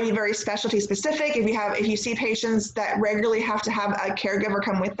would probably be very specialty specific. If you see patients that regularly have to have a caregiver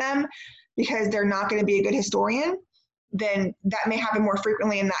come with them because they're not going to be a good historian, then that may happen more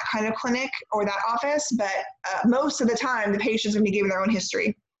frequently in that kind of clinic or that office. But most of the time, the patient's going to be given their own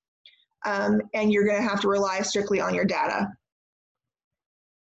history. And you're going to have to rely strictly on your data.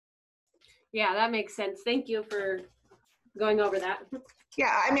 Yeah, that makes sense. Thank you for going over that.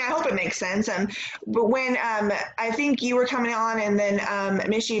 Yeah, I mean, I hope it makes sense. But when I think you were coming on and then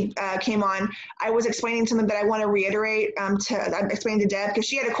Mishi came on, I was explaining something that I want to reiterate. I explained to Deb because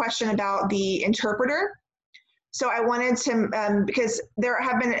she had a question about the interpreter. So I wanted to, because there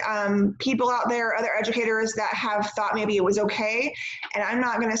have been people out there, other educators that have thought maybe it was okay. And I'm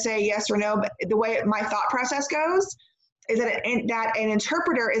not going to say yes or no, but the way my thought process goes is that an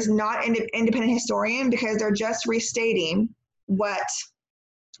interpreter is not an independent historian, because they're just restating what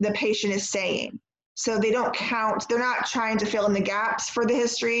the patient is saying. So they don't count, they're not trying to fill in the gaps for the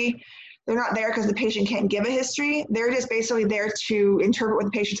history. They're not there because the patient can't give a history. They're just basically there to interpret what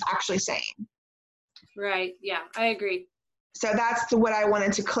the patient's actually saying. Right, yeah, I agree. So that's what I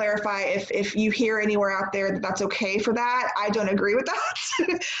wanted to clarify. If you hear anywhere out there that that's okay for that, I don't agree with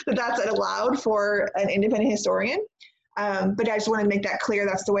that, that that's allowed for an independent historian. But I just want to make that clear.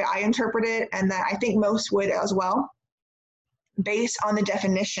 That's the way I interpret it, and that I think most would as well, based on the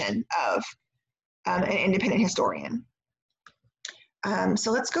definition of an independent historian.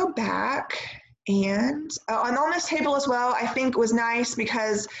 So let's go back, and on this table as well, I think was nice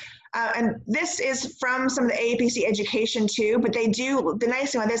because, and this is from some of the AAPC education too, but they do, the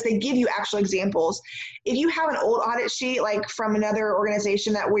nice thing about this, they give you actual examples. If you have an old audit sheet, like from another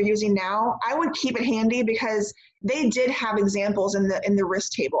organization that we're using now, I would keep it handy because they did have examples in the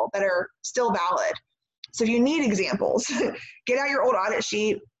risk table that are still valid. So if you need examples, get out your old audit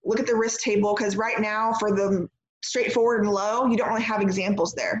sheet, look at the risk table, because right now for the straightforward and low, you don't really have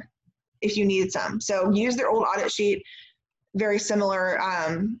examples there if you needed some. So use their old audit sheet, very similar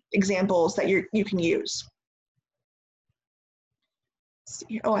examples that you can use. Let's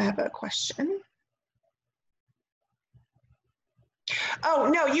see. Oh, I have a question. Oh,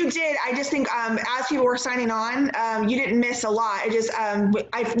 no, you did. I just think as people were signing on, you didn't miss a lot. I just,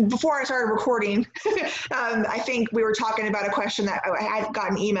 before I started recording, I think we were talking about a question that I had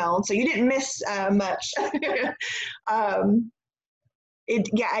gotten emailed, so you didn't miss much.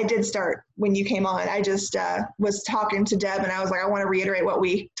 Yeah, I did start when you came on. I just was talking to Deb, and I was like, I want to reiterate what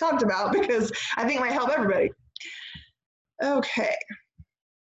we talked about because I think it might help everybody. Okay.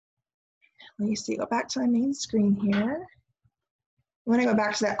 Let me see, go back to my main screen here. I want to go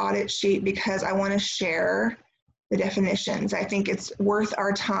back to that audit sheet because I want to share the definitions. I think it's worth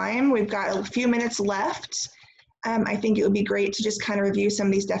our time. We've got a few minutes left. I think it would be great to just kind of review some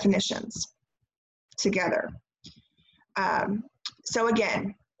of these definitions together. So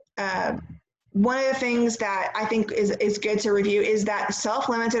again, one of the things that I think is good to review is that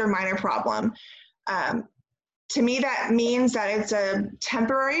self-limited or minor problem. To me, that means that it's a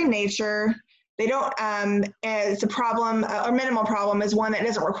temporary nature. They don't, it's a problem, or minimal problem is one that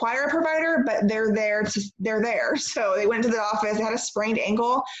doesn't require a provider, but they're there. So they went to the office, they had a sprained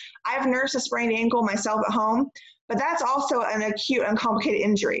ankle. I've nursed a sprained ankle myself at home, but that's also an acute uncomplicated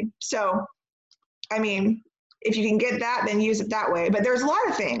injury. So, I mean, if you can get that, then use it that way. But there's a lot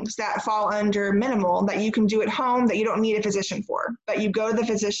of things that fall under minimal that you can do at home that you don't need a physician for, but you go to the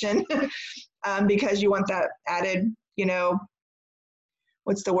physician because you want that added, you know,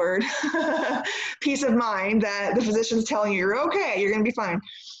 what's the word? Peace of mind that the physician's telling you you're okay, you're going to be fine.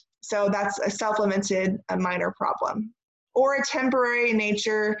 So that's a self-limited, a minor problem. Or a temporary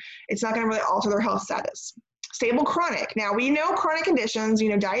nature, it's not going to really alter their health status. Stable chronic. Now we know chronic conditions, you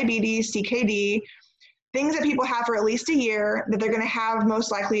know, diabetes, CKD, things that people have for at least a year that they're going to have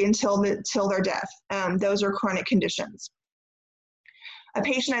most likely until their death. Those are chronic conditions. A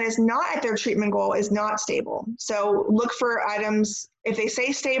patient that is not at their treatment goal is not stable. So look for items, if they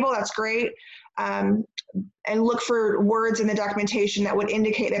say stable, that's great. And look for words in the documentation that would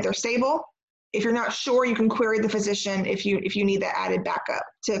indicate that they're stable. If you're not sure, you can query the physician if you need that added backup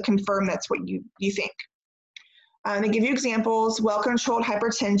to confirm that's what you think. They give you examples, well-controlled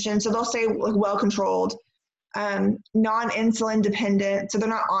hypertension. So they'll say like well-controlled, non-insulin dependent. So they're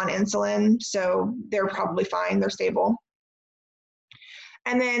not on insulin, so they're probably fine, they're stable.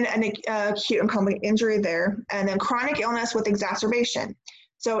 And then an acute and complicated injury there. And then chronic illness with exacerbation.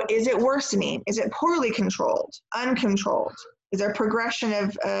 So is it worsening? Is it poorly controlled? Uncontrolled? Is there progression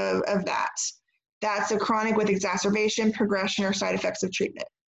of that? That's a chronic with exacerbation, progression, or side effects of treatment.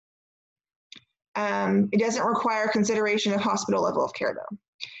 It doesn't require consideration of hospital level of care though.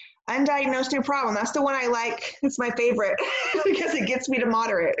 Undiagnosed new problem, that's the one I like. It's my favorite because it gets me to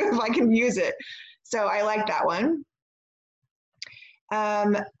moderate if I can use it. So I like that one.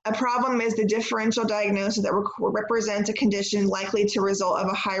 A problem is the differential diagnosis that represents a condition likely to result of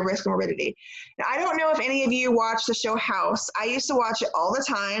a high risk morbidity. Now, I don't know if any of you watch the show House. I used to watch it all the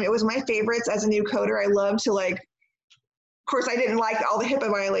time. It was my favorites as a new coder. I loved to like, of course, I didn't like all the HIPAA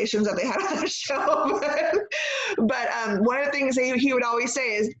violations that they had on the show. but one of the things he would always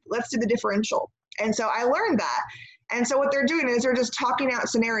say is, let's do the differential. And so I learned that. And so what they're doing is they're just talking out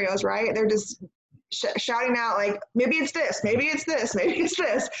scenarios, right? They're just shouting out like, maybe it's this, maybe it's this, maybe it's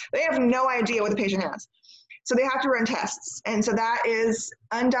this. They have no idea what the patient has. So they have to run tests. And so that is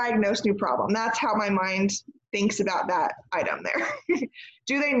undiagnosed new problem. That's how my mind thinks about that item there.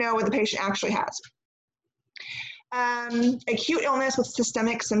 Do they know what the patient actually has? Acute illness with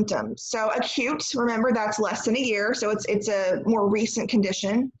systemic symptoms. So acute, remember that's less than a year. So it's a more recent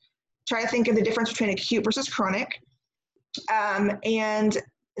condition. Try to think of the difference between acute versus chronic. And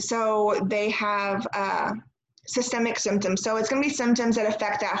so they have systemic symptoms. So it's going to be symptoms that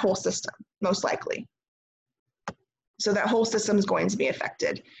affect that whole system, most likely. So that whole system is going to be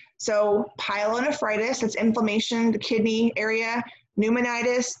affected. So pyelonephritis, that's inflammation in the kidney area,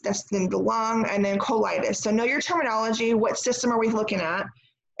 pneumonitis, that's in the lung, and then colitis. So know your terminology. What system are we looking at?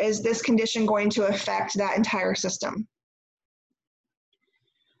 Is this condition going to affect that entire system?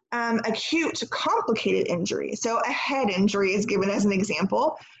 Acute complicated injury. So a head injury is given as an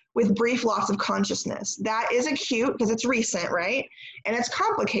example with brief loss of consciousness. That is acute because it's recent, right? And it's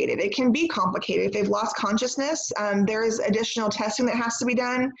complicated. It can be complicated. If they've lost consciousness, there is additional testing that has to be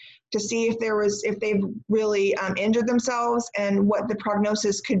done to see if they've really injured themselves and what the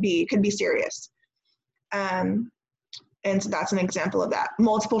prognosis could be. It could be serious. And so that's an example of that.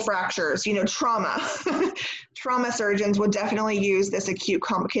 Multiple fractures, trauma. Trauma surgeons would definitely use this acute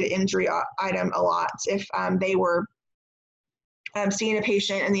complicated injury item a lot if they were seeing a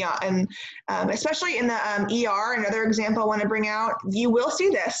patient and especially in the ER. Another example I want to bring out, you will see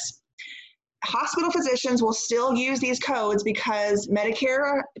this. Hospital physicians will still use these codes because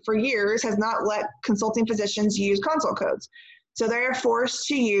Medicare for years has not let consulting physicians use consult codes. So they are forced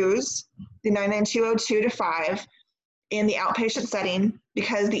to use the 99202-5 in the outpatient setting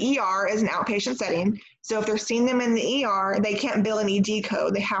because the ER is an outpatient setting. So if they're seeing them in the ER, they can't bill an ED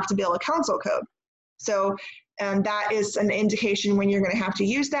code. They have to bill a consult code. So that is an indication when you're going to have to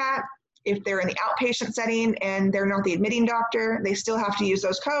use that. If they're in the outpatient setting and they're not the admitting doctor, they still have to use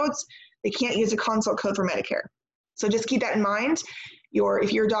those codes. They can't use a consult code for Medicare. So just keep that in mind.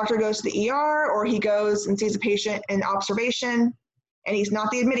 If your doctor goes to the ER or he goes and sees a patient in observation and he's not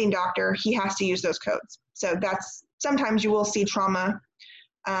the admitting doctor, he has to use those codes. So sometimes you will see trauma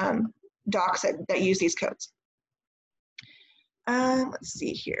docs that use these codes. Let's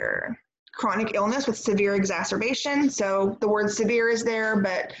see here. Chronic illness with severe exacerbation. So the word severe is there,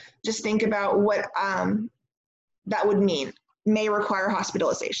 but just think about what that would mean. May require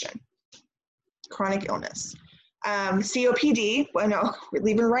hospitalization. Chronic illness. COPD,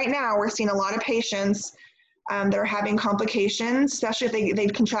 even right now, we're seeing a lot of patients that are having complications, especially if they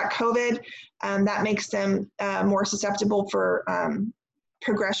contract COVID. That makes them more susceptible for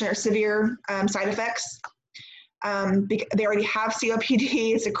progression or severe side effects. They already have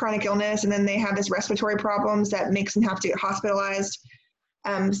COPD, it's a chronic illness, and then they have this respiratory problems that makes them have to get hospitalized.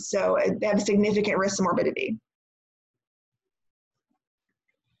 So they have a significant risk of morbidity.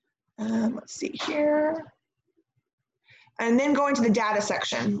 Let's see here. And then going to the data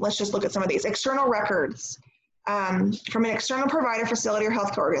section, let's just look at some of these. External records from an external provider, facility, or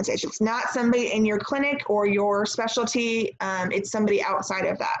healthcare organization. It's not somebody in your clinic or your specialty, it's somebody outside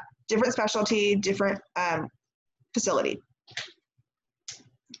of that. Different specialty, different facility.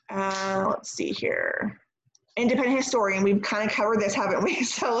 Let's see here. Independent historian, we've kind of covered this, haven't we?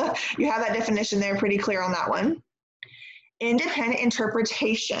 So you have that definition there pretty clear on that one. Independent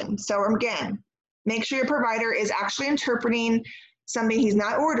interpretation. So again, make sure your provider is actually interpreting something he's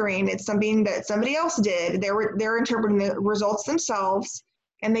not ordering. It's something that somebody else did. They're interpreting the results themselves,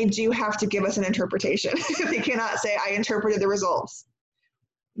 and they do have to give us an interpretation. They cannot say, I interpreted the results.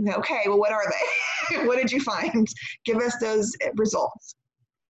 Okay, well, what are they? What did you find? Give us those results.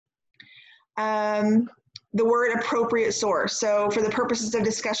 The word appropriate source. So for the purposes of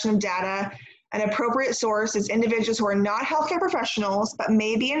discussion of data, an appropriate source is individuals who are not healthcare professionals, but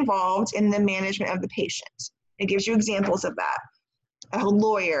may be involved in the management of the patient. It gives you examples of that. A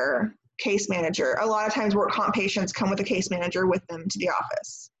lawyer, case manager. A lot of times work comp patients come with a case manager with them to the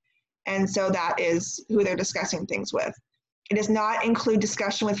office. And so that is who they're discussing things with. It does not include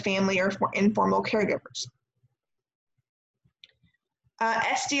discussion with family or informal caregivers.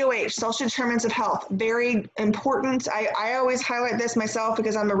 SDOH, social determinants of health, very important. I always highlight this myself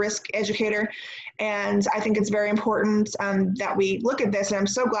because I'm a risk educator, and I think it's very important that we look at this, and I'm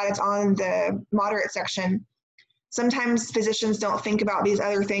so glad it's on the moderate section. Sometimes physicians don't think about these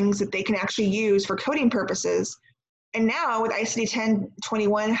other things that they can actually use for coding purposes. And now with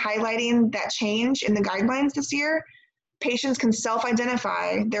ICD-10-21 highlighting that change in the guidelines this year, patients can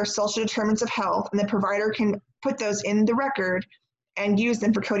self-identify their social determinants of health, and the provider can put those in the record and use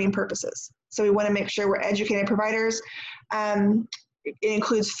them for coding purposes. So we want to make sure we're educating providers. It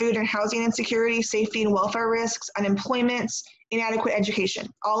includes food and housing insecurity, safety and welfare risks, unemployment, inadequate education.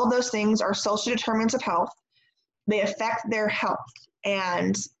 All of those things are social determinants of health. They affect their health.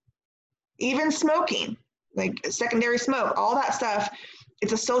 And even smoking, like secondary smoke, all that stuff,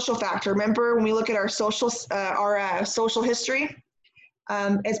 it's a social factor. Remember when we look at our social history,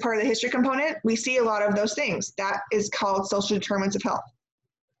 as part of the history component, we see a lot of those things. That is called social determinants of health.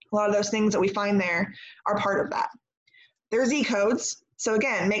 A lot of those things that we find there are part of that. There's Z codes. So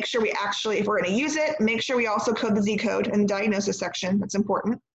again, make sure we actually, if we're going to use it, make sure we also code the Z code in the diagnosis section. That's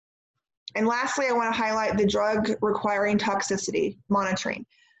important. And lastly, I want to highlight the drug requiring toxicity monitoring.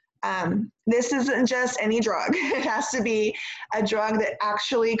 This isn't just any drug. It has to be a drug that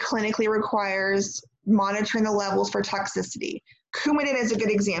actually clinically requires monitoring the levels for toxicity. Coumadin is a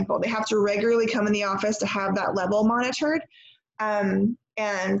good example. They have to regularly come in the office to have that level monitored. And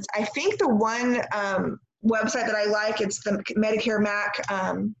I think the one website that I like, it's the Medicare MAC,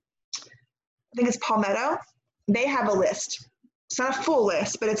 I think it's Palmetto. They have a list. It's not a full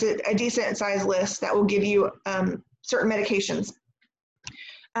list, but it's a decent sized list that will give you certain medications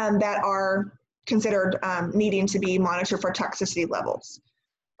that are considered needing to be monitored for toxicity levels.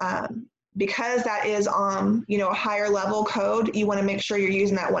 Because that is on, a higher level code, you want to make sure you're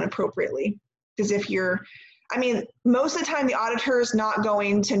using that one appropriately. Because if most of the time the auditor is not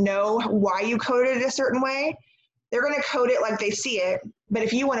going to know why you coded it a certain way. They're going to code it like they see it. But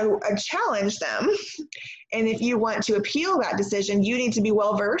if you want to challenge them, and if you want to appeal that decision, you need to be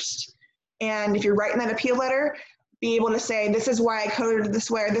well versed. And if you're writing that appeal letter, be able to say, this is why I coded it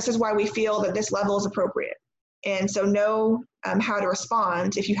this way, or this is why we feel that this level is appropriate. And so know how to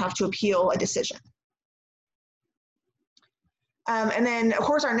respond if you have to appeal a decision. And then, of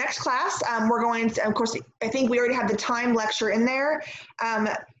course, our next class, we're going to, of course, I think we already have the time lecture in there.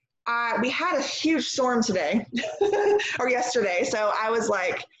 We had a huge storm today, or yesterday, so I was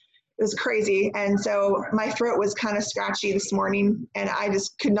like, it was crazy. And so my throat was kind of scratchy this morning, and I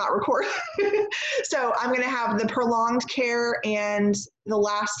just could not record. So I'm going to have the prolonged care and the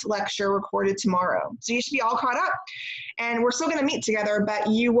last lecture recorded tomorrow. So you should be all caught up. And we're still going to meet together, but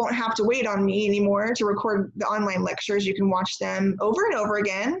you won't have to wait on me anymore to record the online lectures. You can watch them over and over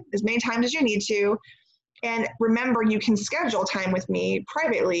again, as many times as you need to. And remember, you can schedule time with me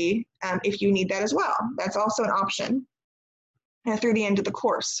privately if you need that as well. That's also an option through the end of the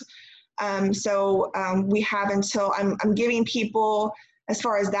course. We have until, I'm giving people, as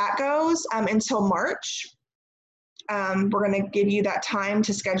far as that goes, until March. We're going to give you that time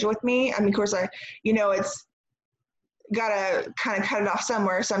to schedule with me. Of course, it's got to kind of cut it off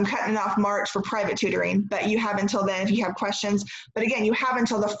somewhere. So I'm cutting it off March for private tutoring, but you have until then if you have questions. But again, you have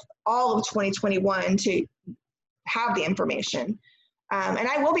until all of 2021 to have the information. And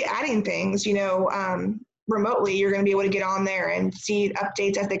I will be adding things, remotely. You're going to be able to get on there and see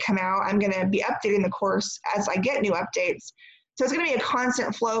updates as they come out. I'm going to be updating the course as I get new updates. So it's going to be a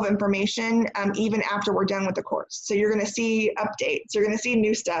constant flow of information even after we're done with the course. So you're going to see updates. You're going to see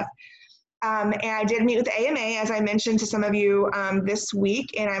new stuff. And I did meet with the AMA, as I mentioned to some of you this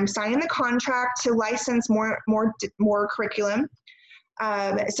week, and I'm signing the contract to license more curriculum.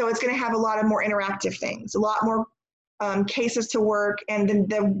 So it's going to have a lot of more interactive things, a lot more cases to work. And then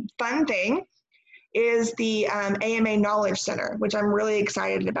the fun thing is the AMA Knowledge Center, which I'm really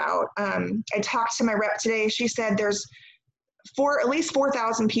excited about. I talked to my rep today. She said there's at least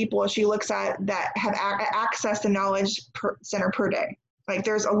 4,000 people she looks at that have access to Knowledge Center per day. Like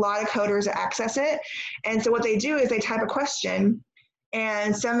there's a lot of coders that access it. And so what they do is they type a question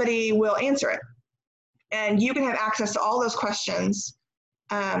and somebody will answer it. And you can have access to all those questions,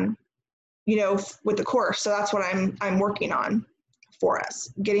 with the course. So that's what I'm working on for us,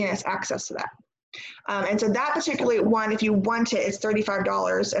 getting us access to that. And so that particular one, if you want it, it's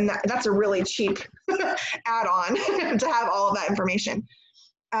 $35. And that's a really cheap add-on to have all of that information.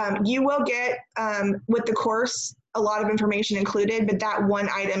 You will get, with the course, a lot of information included, but that one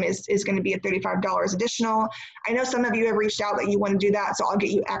item is going to be at $35 additional. I know some of you have reached out that you want to do that, so I'll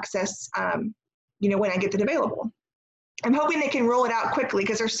get you access, when I get it available. I'm hoping they can roll it out quickly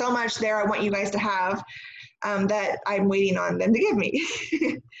because there's so much there I want you guys to have that I'm waiting on them to give me.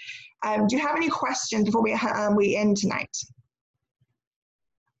 Do you have any questions before we end tonight?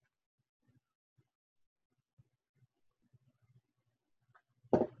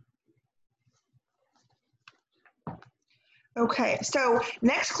 Okay, so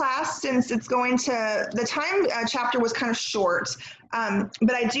next class, since it's going to, the time chapter was kind of short,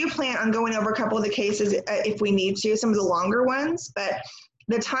 but I do plan on going over a couple of the cases if we need to, some of the longer ones, but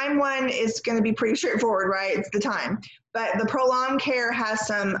the time one is going to be pretty straightforward, right? It's the time. But the prolonged care has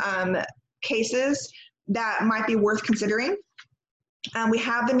some cases that might be worth considering. We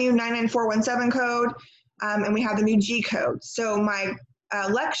have the new 99417 code, and we have the new G code. So my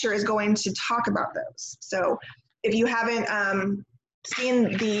lecture is going to talk about those. So if you haven't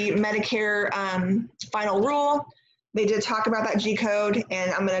seen the Medicare final rule, they did talk about that G code,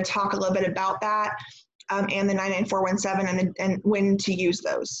 and I'm going to talk a little bit about that and the 99417 and when to use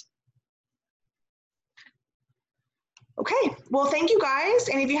those. Okay, well, thank you guys.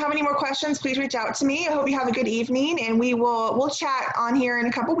 And if you have any more questions, please reach out to me. I hope you have a good evening, and we'll chat on here in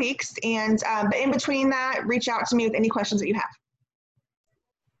a couple weeks. And but in between that, reach out to me with any questions that you have.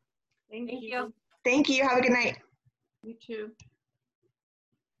 Thank you. Thank you. Have a good night. You too.